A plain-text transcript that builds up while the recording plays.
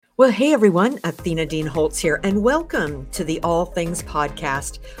Well, hey everyone, Athena Dean Holtz here, and welcome to the All Things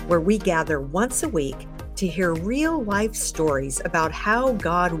Podcast, where we gather once a week to hear real life stories about how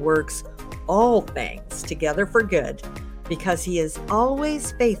God works all things together for good, because He is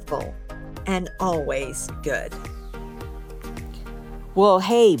always faithful and always good. Well,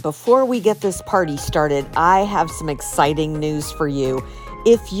 hey, before we get this party started, I have some exciting news for you.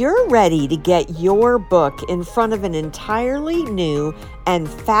 If you're ready to get your book in front of an entirely new and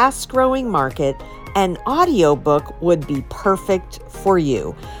fast-growing market, an audiobook would be perfect for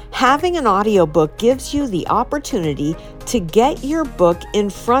you. Having an audiobook gives you the opportunity to get your book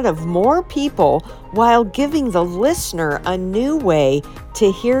in front of more people while giving the listener a new way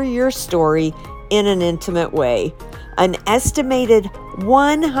to hear your story in an intimate way. An estimated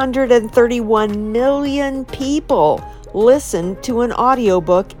 131 million people listened to an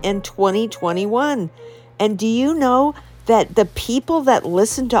audiobook in 2021. And do you know that the people that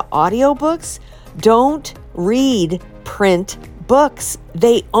listen to audiobooks don't read print books?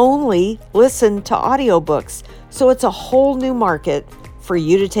 They only listen to audiobooks. So it's a whole new market for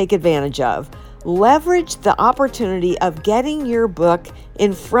you to take advantage of. Leverage the opportunity of getting your book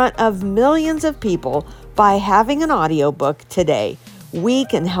in front of millions of people by having an audiobook today. We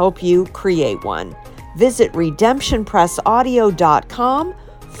can help you create one. Visit redemptionpressaudio.com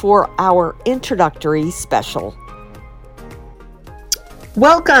for our introductory special.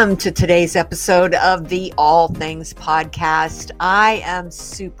 Welcome to today's episode of the All Things Podcast. I am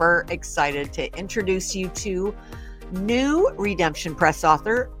super excited to introduce you to new Redemption Press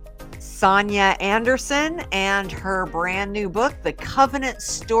author, Sonia Anderson, and her brand new book, The Covenant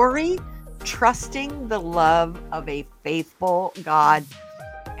Story, Trusting the Love of a Faithful God.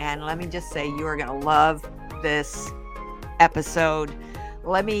 And let me just say, you are going to love this episode.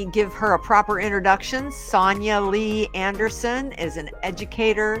 Let me give her a proper introduction. Sonia Lee Anderson is an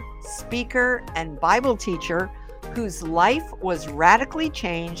educator, speaker, and Bible teacher whose life was radically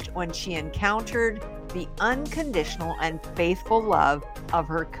changed when she encountered the unconditional and faithful love of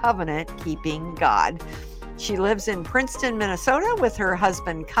her covenant-keeping God. She lives in Princeton, Minnesota with her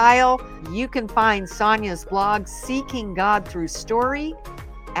husband, Kyle. You can find Sonia's blog, Seeking God Through Story,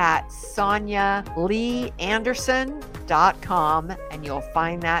 at SoniaLeeAnderson.com, and you'll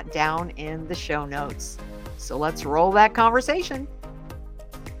find that down in the show notes. So let's roll that conversation.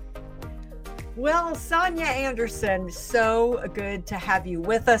 Well, Sonia Anderson, so good to have you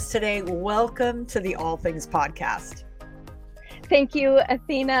with us today. Welcome to the All Things Podcast. Thank you,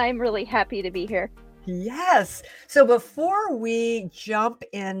 Athena. I'm really happy to be here. Yes. So before we jump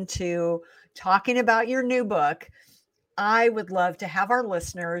into talking about your new book, I would love to have our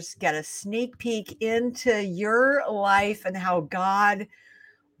listeners get a sneak peek into your life and how God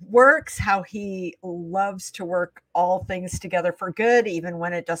works, how He loves to work all things together for good, even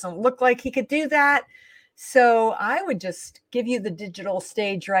when it doesn't look like He could do that. So I would just give you the digital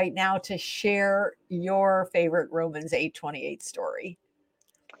stage right now to share your favorite Romans 8:28 story.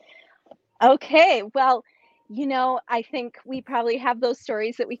 Okay, well, I think we probably have those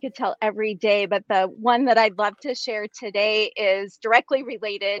stories that we could tell every day, but the one that I'd love to share today is directly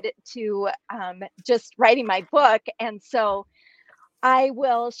related to just writing my book. And so I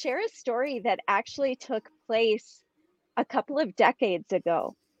will share a story that actually took place a couple of decades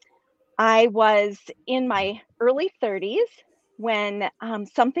ago. I was in my early 30s when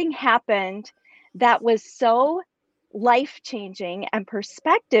something happened that was so life-changing and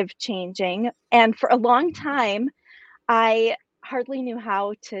perspective-changing. And for a long time, I hardly knew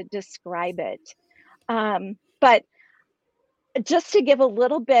how to describe it. But just to give a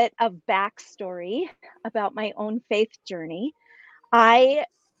little bit of backstory about my own faith journey, I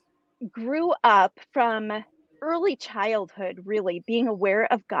grew up from early childhood, really being aware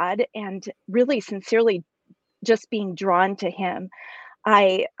of God and really sincerely just being drawn to Him.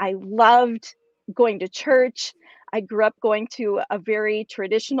 I loved going to church. I grew up going to a very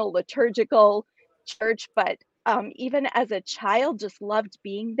traditional liturgical church, but even as a child, just loved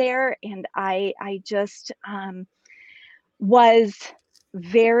being there. And I just was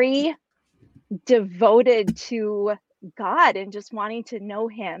very devoted to God and just wanting to know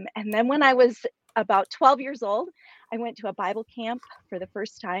Him. And then when I was about 12 years old, I went to a Bible camp for the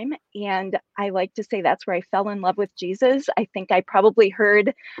first time. And I like to say that's where I fell in love with Jesus. I think I probably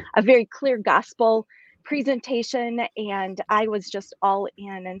heard a very clear gospel presentation and I was just all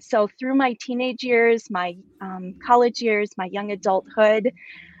in. And so through my teenage years, my college years, my young adulthood,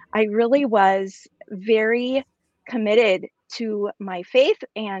 I really was very committed to my faith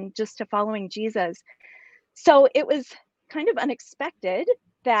and just to following Jesus. So it was kind of unexpected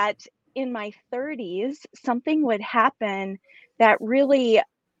that in my 30s, something would happen that really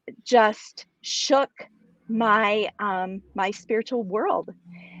just shook my my spiritual world.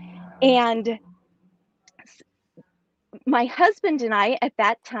 And my husband and I at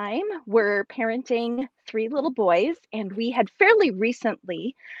that time were parenting 3 little boys, and we had fairly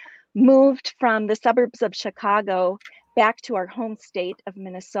recently moved from the suburbs of Chicago back to our home state of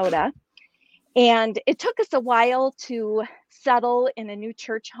Minnesota. And it took us a while to settle in a new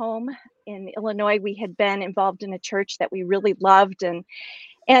church home in Illinois. We had been involved in a church that we really loved,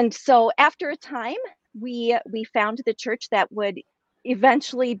 and so after a time, we found the church that would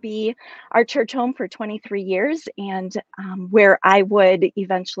eventually be our church home for 23 years, and where I would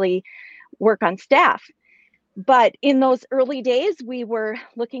eventually work on staff. But in those early days, we were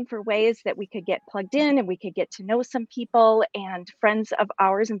looking for ways that we could get plugged in and we could get to know some people. And friends of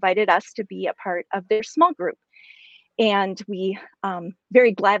ours invited us to be a part of their small group. And we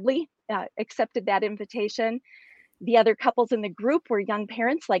very gladly accepted that invitation. The other couples in the group were young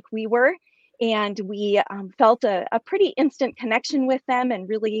parents like we were. And we felt a pretty instant connection with them and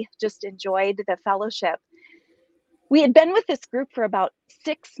really just enjoyed the fellowship. We had been with this group for about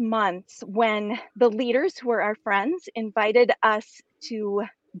 6 months when the leaders, who were our friends, invited us to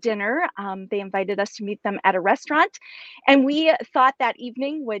dinner. They invited us to meet them at a restaurant. And we thought that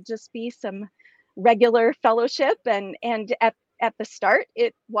evening would just be some regular fellowship. And at the start,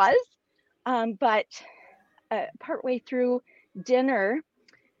 it was. But partway through dinner,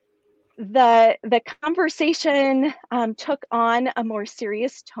 the conversation took on a more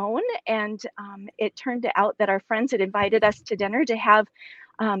serious tone, and it turned out that our friends had invited us to dinner to have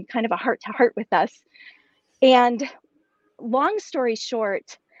kind of a heart-to-heart with us. And long story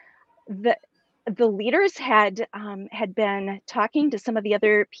short, the leaders had been talking to some of the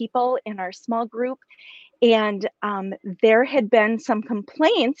other people in our small group, and there had been some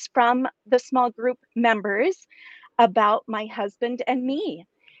complaints from the small group members about my husband and me.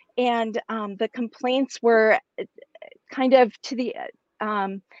 And the complaints were kind of to the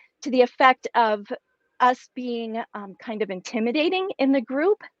effect of us being kind of intimidating in the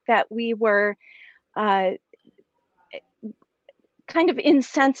group, that we were kind of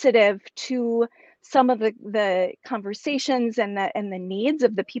insensitive to some of the conversations and the needs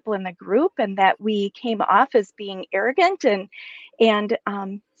of the people in the group, and that we came off as being arrogant and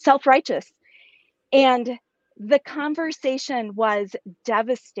self-righteous. And the conversation was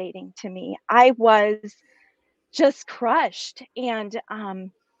devastating to me. I was just crushed, and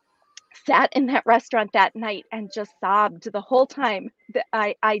sat in that restaurant that night and just sobbed the whole time.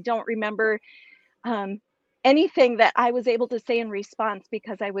 I don't remember anything that I was able to say in response,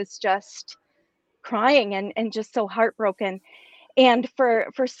 because I was just crying and just so heartbroken. And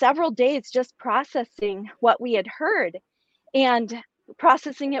for several days, just processing what we had heard and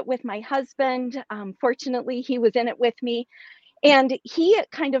processing it with my husband. Fortunately, he was in it with me, and he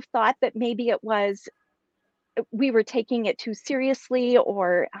kind of thought that maybe it was we were taking it too seriously,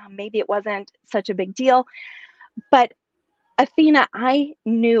 or maybe it wasn't such a big deal. But Athena, I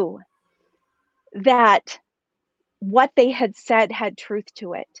knew that what they had said had truth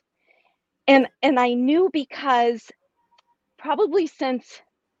to it. And I knew because probably since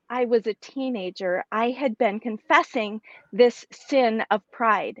I was a teenager, I had been confessing this sin of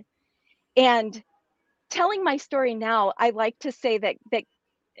pride. And telling my story now, I like to say that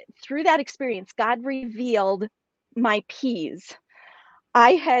through that experience, God revealed my P's.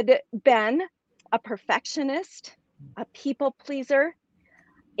 I had been a perfectionist, a people pleaser,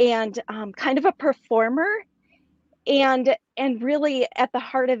 and kind of a performer. And really at the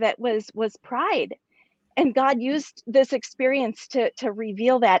heart of it was pride. And God used this experience to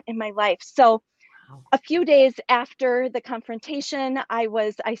reveal that in my life. So a few days after the confrontation, I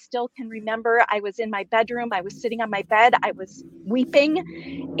still can remember, I was in my bedroom, I was sitting on my bed, I was weeping,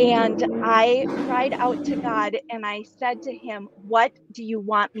 and I cried out to God, and I said to him, "What do you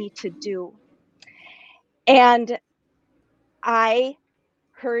want me to do?" And I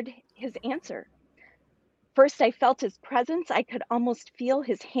heard his answer. First, I felt his presence. I could almost feel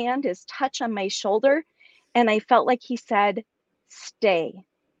his hand, his touch on my shoulder, and I felt like he said, "Stay."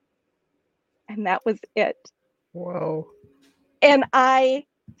 And that was it. Whoa. And I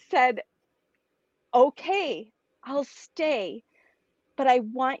said, "Okay, I'll stay, but I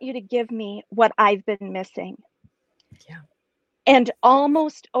want you to give me what I've been missing." Yeah. And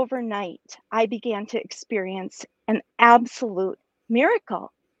almost overnight, I began to experience an absolute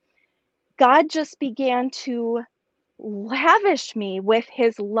miracle. God just began to lavish me with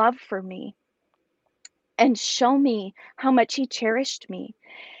his love for me and show me how much he cherished me.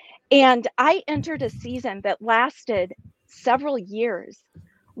 And I entered a season that lasted several years,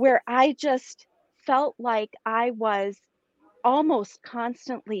 where I just felt like I was almost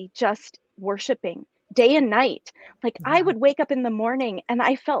constantly just worshiping day and night. Like I Yeah. would wake up in the morning and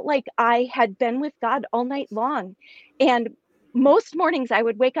I felt like I had been with God all night long. And most mornings I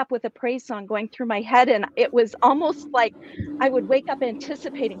would wake up with a praise song going through my head. And it was almost like I would wake up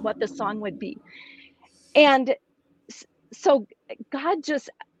anticipating what the song would be. And so God just,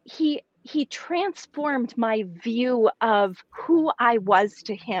 he transformed my view of who I was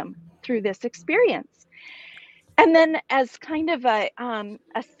to him through this experience. And then as kind of a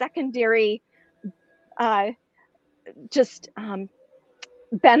secondary uh, just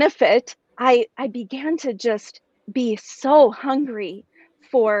benefit, I began to just be so hungry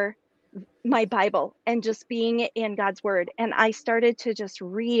for my Bible and just being in God's word. And I started to just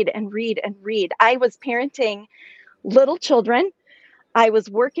read and read and read. I was parenting little children. I was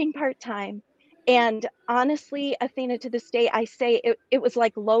working part-time. And honestly, Athena, to this day, I say it was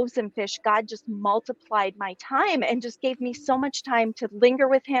like loaves and fish. God just multiplied my time and just gave me so much time to linger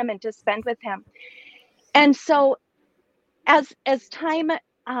with him and to spend with him. And so as time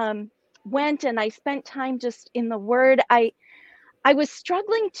went and I spent time just in the word, I was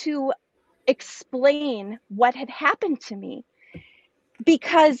struggling to explain what had happened to me,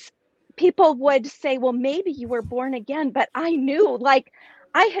 because people would say, well, maybe you were born again. But I knew, like,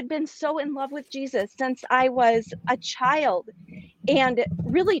 I had been so in love with Jesus since I was a child and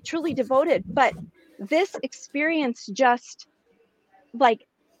really truly devoted. But this experience just like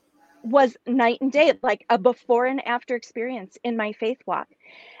was night and day, like a before and after experience in my faith walk.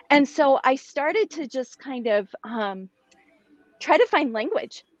 And so I started to just kind of try to find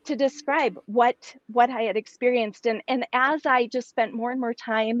language to describe what I had experienced. And as I just spent more and more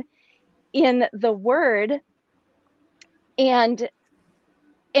time in the word and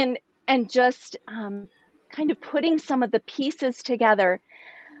just kind of putting some of the pieces together,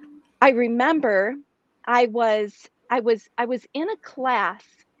 I remember I was in a class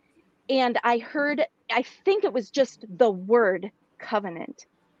and I heard, I think it was just the word covenant.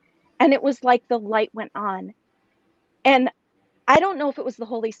 And it was like the light went on. And I don't know if it was the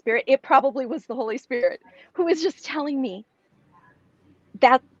Holy Spirit. It probably was the Holy Spirit who was just telling me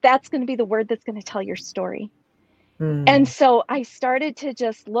that that's going to be the word that's going to tell your story. And so I started to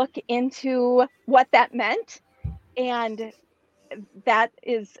just look into what that meant. And that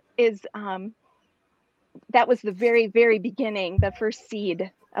that was the very, very beginning, the first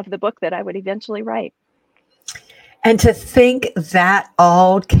seed of the book that I would eventually write. And to think that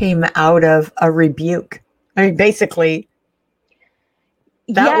all came out of a rebuke. I mean, basically,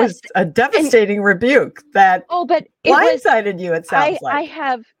 that was a devastating rebuke that but blindsided you, it sounds like. I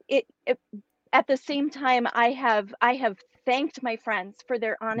have it at the same time, I have thanked my friends for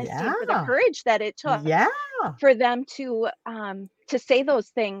their honesty and for the courage that it took for them to say those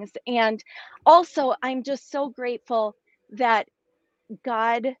things. And also, I'm just so grateful that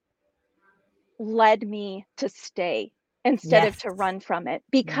God led me to stay instead of to run from it,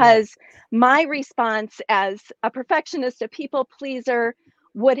 because my response as a perfectionist, a people pleaser,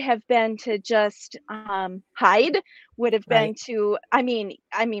 would have been to just hide, would have been to, I mean,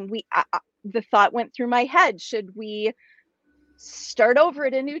 the thought went through my head, should we start over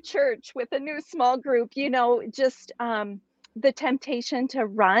at a new church with a new small group? You know, just the temptation to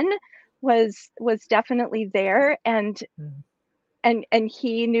run was definitely there. And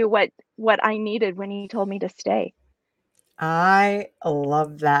he knew what I needed when he told me to stay. I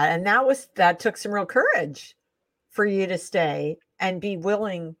love that. And that took some real courage for you to stay and be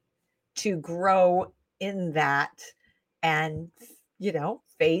willing to grow in that and,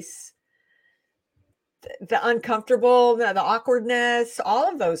 face the uncomfortable, the awkwardness, all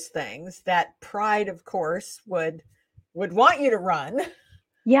of those things that pride, of course, would want you to run.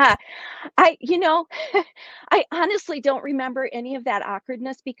 Yeah. I honestly don't remember any of that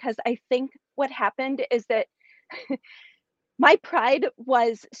awkwardness, because I think what happened is that my pride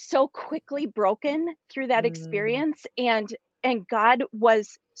was so quickly broken through that experience, and God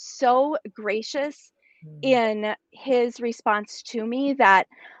was so gracious in his response to me that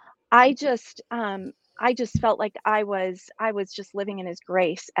I just felt like I was just living in his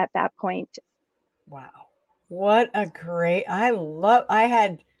grace at that point. Wow. What a great, I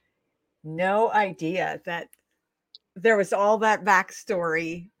had no idea that there was all that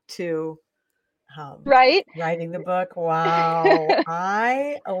backstory to right? writing the book. Wow.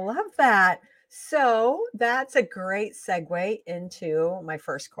 I love that. So that's a great segue into my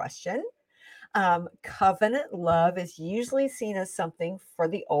first question. Covenant love is usually seen as something for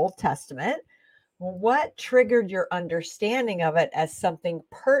the Old Testament. What triggered your understanding of it as something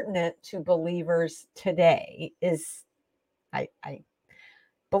pertinent to believers today?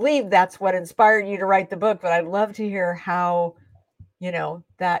 believe that's what inspired you to write the book, but I'd love to hear how,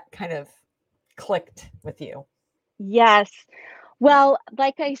 that kind of clicked with you. Yes. Well,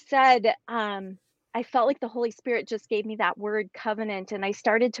 like I said, I felt like the Holy Spirit just gave me that word covenant, and I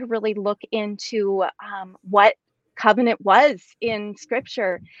started to really look into what covenant was in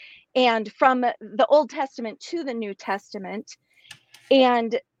Scripture, and from the Old Testament to the New Testament.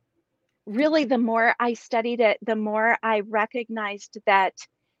 And really, the more I studied it, the more I recognized that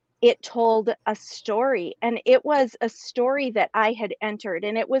it told a story, and it was a story that I had entered,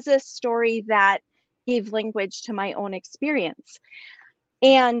 and it was a story that gave language to my own experience.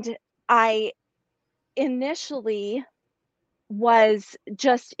 And I initially was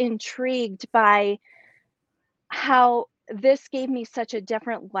just intrigued by how this gave me such a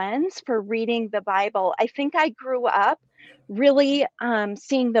different lens for reading the Bible. I think I grew up really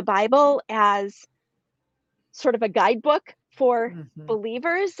seeing the Bible as sort of a guidebook for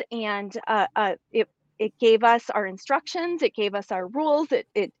believers, and it gave us our instructions, it gave us our rules,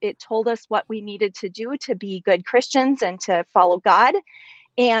 it told us what we needed to do to be good Christians and to follow God.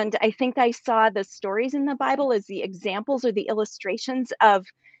 And I think I saw the stories in the Bible as the examples or the illustrations of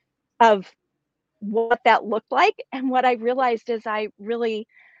what that looked like. And what I realized as I really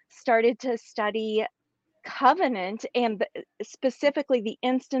started to study covenant, and specifically the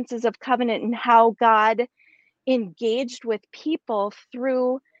instances of covenant and how God engaged with people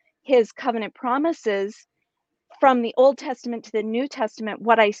through his covenant promises from the Old Testament to the New Testament,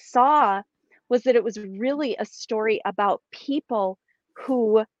 what I saw was that it was really a story about people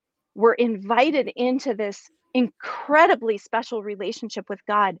who were invited into this incredibly special relationship with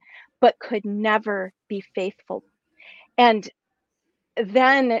God, but could never be faithful. And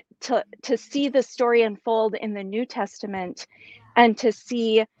then to see the story unfold in the New Testament, and to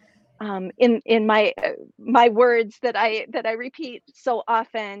see in my words that I repeat so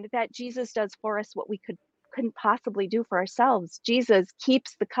often, that Jesus does for us what we couldn't possibly do for ourselves. Jesus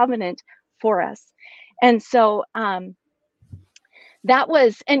keeps the covenant for us. And so that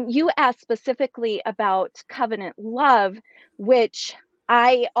was, and you asked specifically about covenant love, which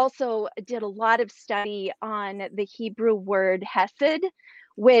I also did a lot of study on the Hebrew word hesed,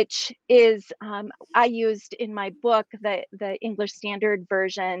 which is I used in my book the English Standard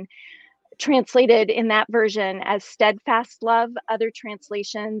Version, translated in that version as steadfast love. Other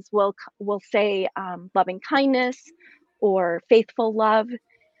translations will say loving kindness or faithful love,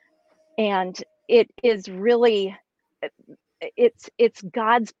 and it is really it's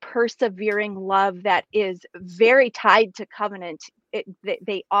God's persevering love that is very tied to covenant.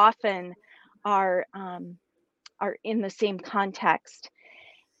 They often are in the same context,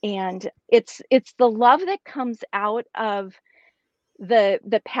 and it's the love that comes out of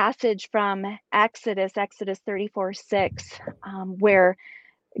the passage from Exodus 34:6, where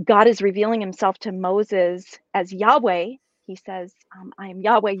God is revealing himself to Moses as Yahweh. He says, I am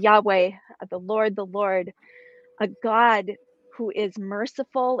Yahweh, Yahweh, the Lord, a God who is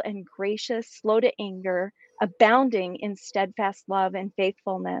merciful and gracious, slow to anger, abounding in steadfast love and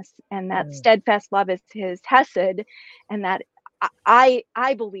faithfulness. And that steadfast love is his hesed, and that I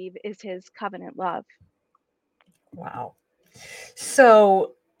believe is his covenant love. Wow.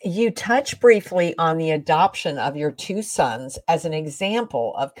 So you touch briefly on the adoption of your two sons as an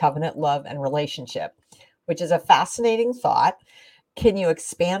example of covenant love and relationship, which is a fascinating thought. Can you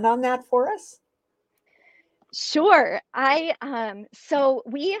expand on that for us? Sure. So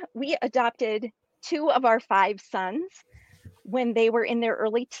we adopted two of our five sons when they were in their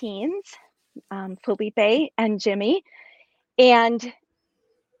early teens, Felipe and Jimmy. And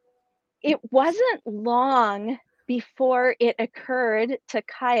it wasn't long before it occurred to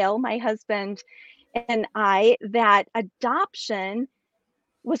Kyle, my husband, and I, that adoption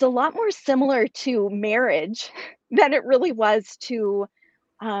was a lot more similar to marriage than it really was to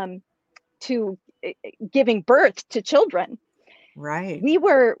giving birth to children. Right. We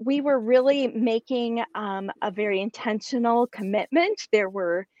were really making a very intentional commitment. There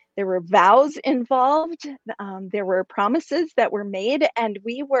were vows involved. There were promises that were made, and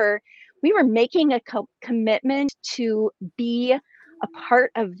we were making a commitment to be a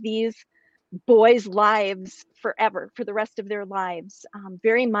part of these boys' lives forever, for the rest of their lives.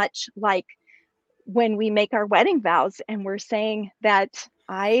 Very much like when we make our wedding vows, and we're saying that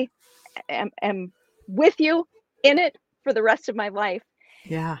I am with you in it for the rest of my life.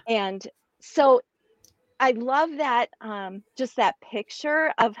 Yeah. And so I love that, just that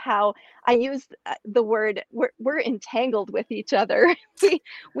picture of how I use the word, we're entangled with each other.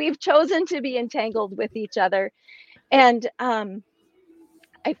 We've chosen to be entangled with each other. And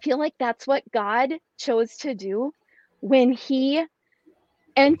I feel like that's what God chose to do when he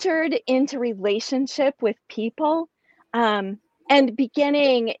entered into relationship with people, and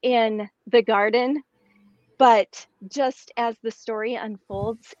beginning in the garden, but just as the story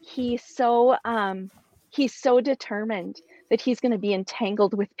unfolds, he's so determined that he's going to be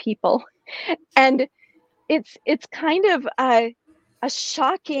entangled with people. And it's kind of a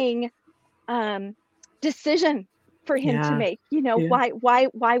shocking decision for him to Yeah. make. You know, Yeah.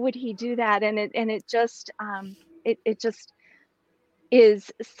 why would he do that? And it just it just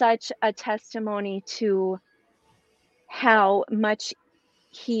is such a testimony to how much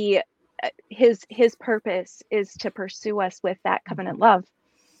he his purpose is to pursue us with that covenant love.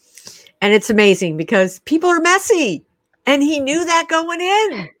 And it's amazing because people are messy. And he knew that going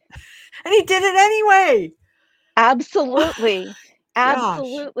in. And he did it anyway. Absolutely. Gosh.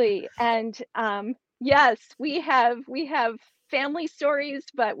 Absolutely. And yes, we have family stories,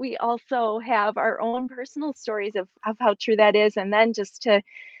 but we also have our own personal stories of how true that is. And then just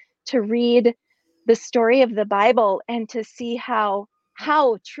to read the story of the Bible and to see how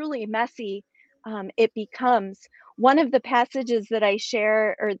truly messy it becomes. One of the passages that I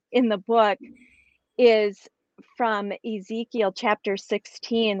share or in the book is from Ezekiel chapter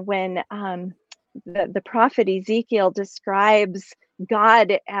 16, when the prophet Ezekiel describes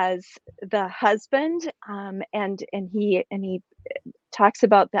God as the husband, and he talks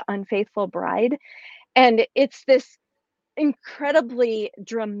about the unfaithful bride, and it's this incredibly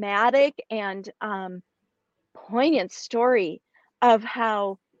dramatic and poignant story of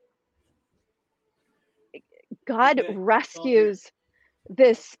how God rescues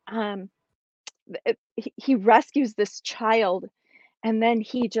this he rescues this child, and then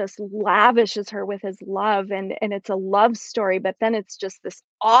he just lavishes her with his love, and it's a love story, but then it's just this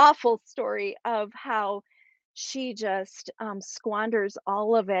awful story of how she just squanders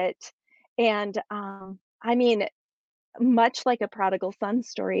all of it. And I mean, much like a prodigal son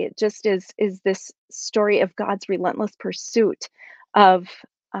story, it just is this story of God's relentless pursuit of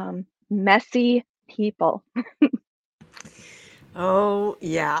messy people. Oh,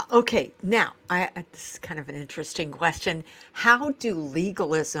 yeah. Okay. Now, this is kind of an interesting question. How do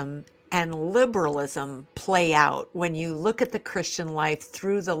legalism and liberalism play out when you look at the Christian life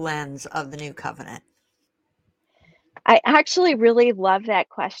through the lens of the new covenant? I actually really love that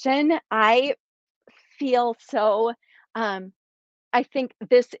question. I feel so um, I think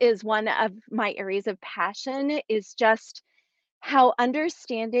this is one of my areas of passion, is just how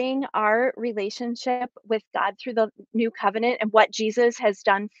understanding our relationship with God through the new covenant and what Jesus has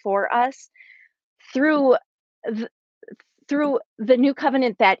done for us through th- through the new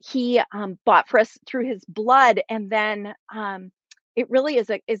covenant that he bought for us through his blood, and then it really is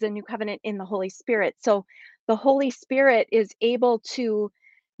a new covenant in the Holy Spirit. So the Holy Spirit is able to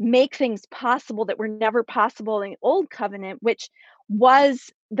make things possible that were never possible in the old covenant, which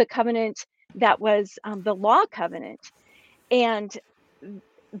was the covenant that was the law covenant. And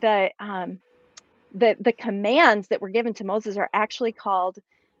the the commands that were given to Moses are actually called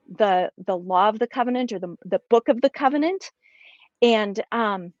the law of the covenant, or the book of the covenant. And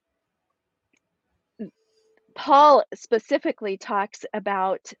Paul specifically talks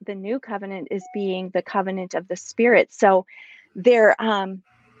about the new covenant as being the covenant of the Spirit. So there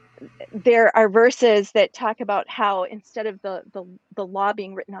there are verses that talk about how instead of the law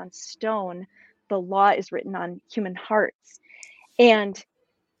being written on stone, the law is written on human hearts. And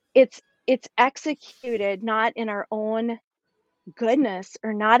it's executed not in our own goodness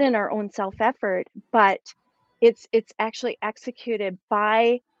or not in our own self-effort, but it's actually executed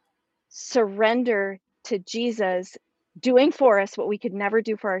by surrender to Jesus doing for us what we could never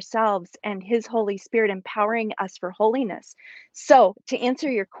do for ourselves, and his Holy Spirit empowering us for holiness. So, to answer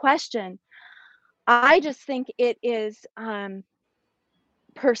your question, I just think it is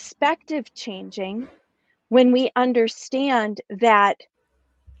perspective changing when we understand that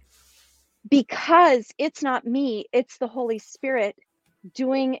because it's not me, it's the Holy Spirit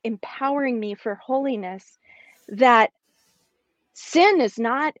empowering me for holiness, that sin is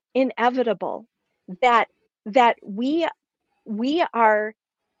not inevitable, that we are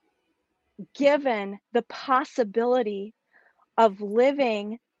given the possibility of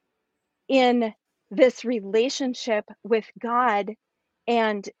living in this relationship with God,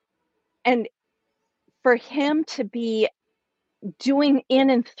 and and for him to be doing in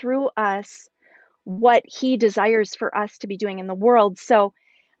and through us what he desires for us to be doing in the world. So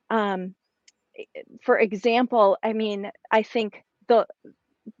um for example, I mean, I think the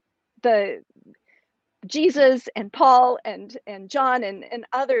Jesus and Paul and John and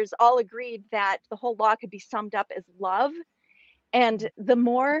others all agreed that the whole law could be summed up as love. And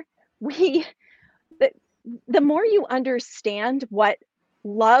we the, the more you understand what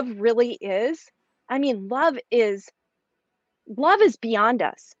love really is, I mean, love is beyond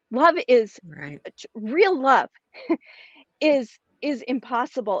us. Love is Right. real love is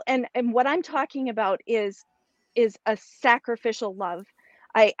impossible. And what I'm talking about is a sacrificial love.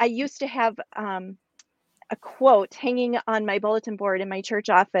 I used to have a quote hanging on my bulletin board in my church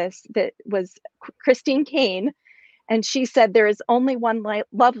office that was Christine Kane, and she said there is only one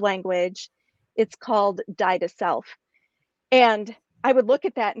love language. It's called die to self. And I would look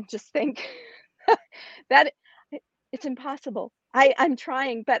at that and just think that it's impossible. I'm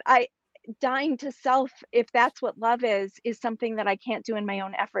trying, but I dying to self, if that's what love is something that I can't do in my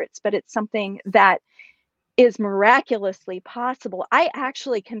own efforts, but it's something that is miraculously possible. I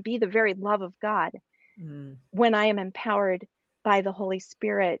actually can be the very love of God Mm, when I am empowered by the Holy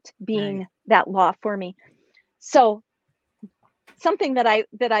Spirit right. being that law for me. So something that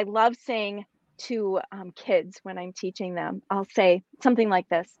I love saying to kids when I'm teaching them, I'll say something like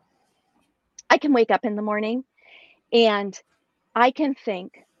this: I can wake up in the morning and I can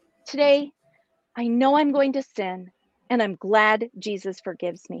think, today I know I'm going to sin, and I'm glad Jesus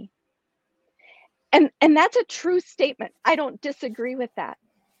forgives me. And that's a true statement. I don't disagree with that.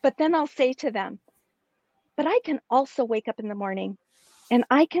 But then I'll say to them, but I can also wake up in the morning and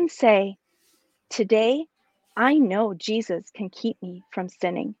I can say, today I know Jesus can keep me from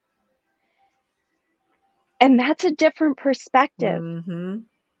sinning. And that's a different perspective. Mm-hmm.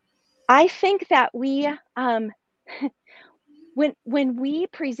 I think that we when we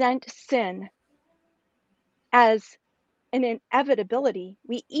present sin as an inevitability,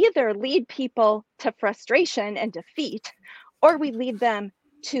 we either lead people to frustration and defeat, or we lead them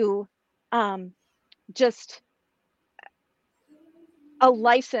to um, just a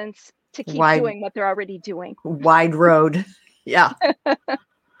license to keep Wide, doing what they're already doing. wide road. Yeah.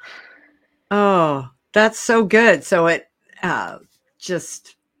 Oh, that's so good. So it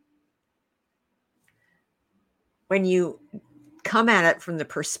just when you come at it from the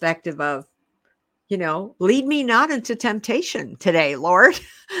perspective of, lead me not into temptation today, Lord.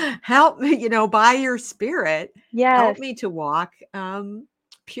 Help me, by your spirit, help Yes, me to walk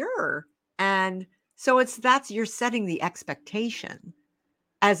pure. And so you're setting the expectation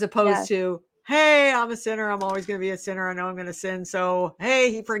as opposed yes, to, hey, I'm a sinner. I'm always going to be a sinner. I know I'm going to sin. So,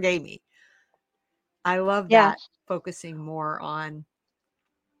 hey, he forgave me. I love yeah. that, focusing more on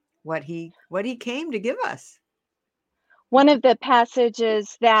what he came to give us. One of the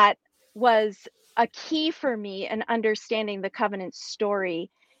passages that was a key for me in understanding the covenant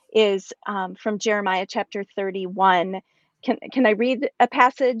story is from Jeremiah chapter 31. Can I read a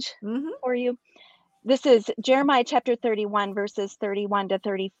passage Mhm. for you? This is Jeremiah chapter 31, verses 31 to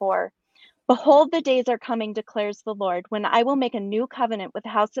 34. Behold, the days are coming, declares the Lord, when I will make a new covenant with the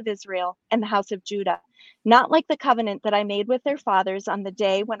house of Israel and the house of Judah, not like the covenant that I made with their fathers on the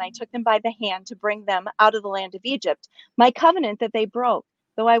day when I took them by the hand to bring them out of the land of Egypt, my covenant that they broke,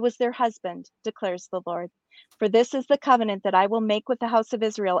 though I was their husband, declares the Lord. For this is the covenant that I will make with the house of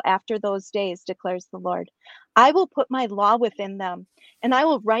Israel after those days, declares the Lord. I will put my law within them, and I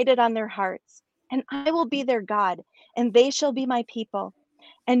will write it on their hearts, and I will be their God, and they shall be my people.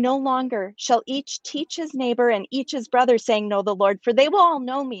 And no longer shall each teach his neighbor and each his brother, saying, Know the Lord, for they will all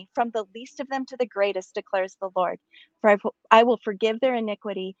know me, from the least of them to the greatest, declares the Lord. For I will forgive their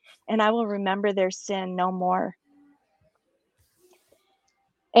iniquity, and I will remember their sin no more.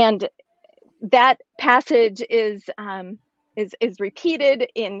 And that passage is repeated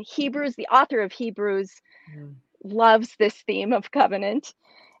in Hebrews. The author of Hebrews Mm. loves this theme of covenant.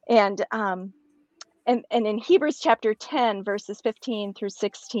 And in Hebrews chapter 10, verses 15 through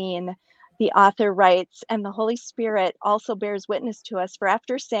 16, the author writes, and the Holy Spirit also bears witness to us, for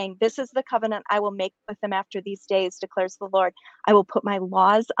after saying, This is the covenant I will make with them after these days, declares the Lord, I will put my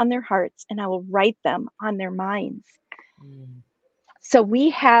laws on their hearts and I will write them on their minds. Mm. So we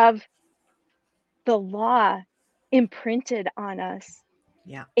have the law imprinted on us,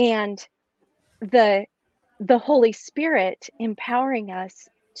 Yeah. and the Holy Spirit empowering us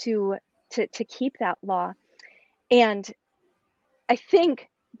to keep that law. And I think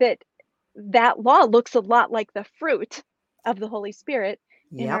that law looks a lot like the fruit of the Holy Spirit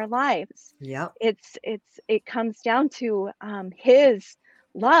in our Yep. lives. Yep. It comes down to His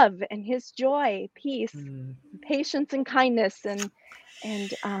love and His joy, peace, Mm. patience, and kindness, and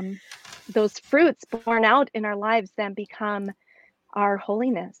those fruits born out in our lives then become our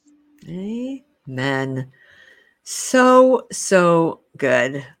holiness. Amen. So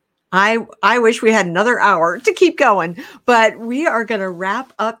good. I wish we had another hour to keep going, but we are going to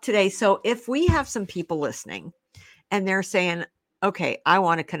wrap up today. So if we have some people listening and they're saying, okay, I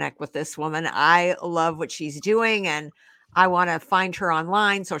want to connect with this woman. I love what she's doing and I want to find her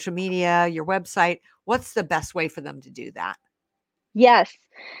online, social media, your website, what's the best way for them to do that? Yes.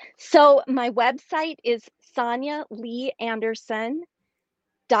 So my website is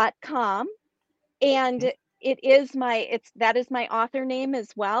SoniaLeeAnderson.com. And Okay. that is my author name as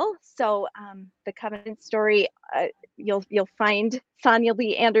well. So the Covenant Story, you'll find Sonia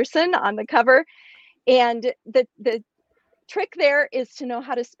Lee Anderson on the cover. And the trick there is to know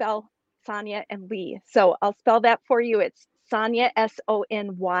how to spell Sonia and Lee. So I'll spell that for you. It's Sonia,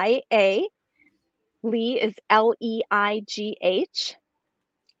 Sonya. Lee is Leigh.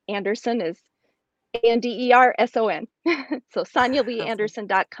 Anderson is Anderson. So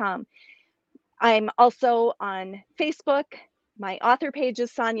SoniaLeeAnderson.com. I'm also on Facebook. My author page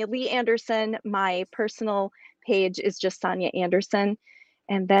is Sonia Lee Anderson. My personal page is just Sonia Anderson.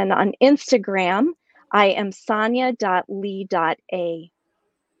 And then on Instagram, I am sonia.lee.a.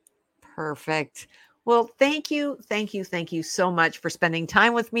 Perfect. Well, thank you so much for spending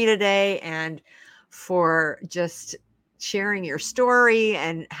time with me today and for just sharing your story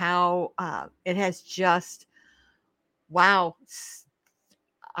and how it has just, wow.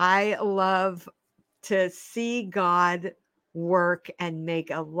 I love to see God work and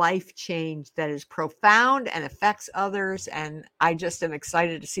make a life change that is profound and affects others. And I just am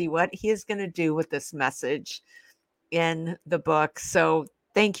excited to see what he is going to do with this message in the book. So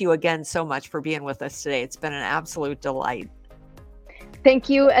thank you again so much for being with us today. It's been an absolute delight. Thank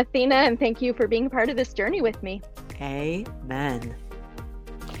you, Athena, and thank you for being a part of this journey with me. Amen.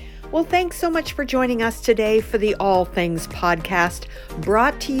 Well, thanks so much for joining us today for the All Things podcast,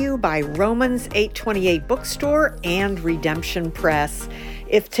 brought to you by Romans 828 Bookstore and Redemption Press.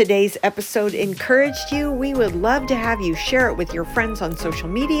 If today's episode encouraged you, we would love to have you share it with your friends on social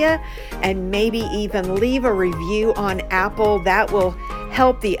media and maybe even leave a review on Apple. That will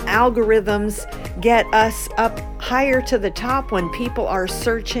help the algorithms get us up higher to the top when people are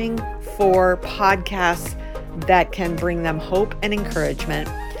searching for podcasts that can bring them hope and encouragement.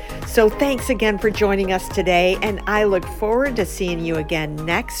 So thanks again for joining us today, and I look forward to seeing you again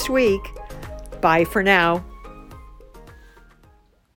next week. Bye for now.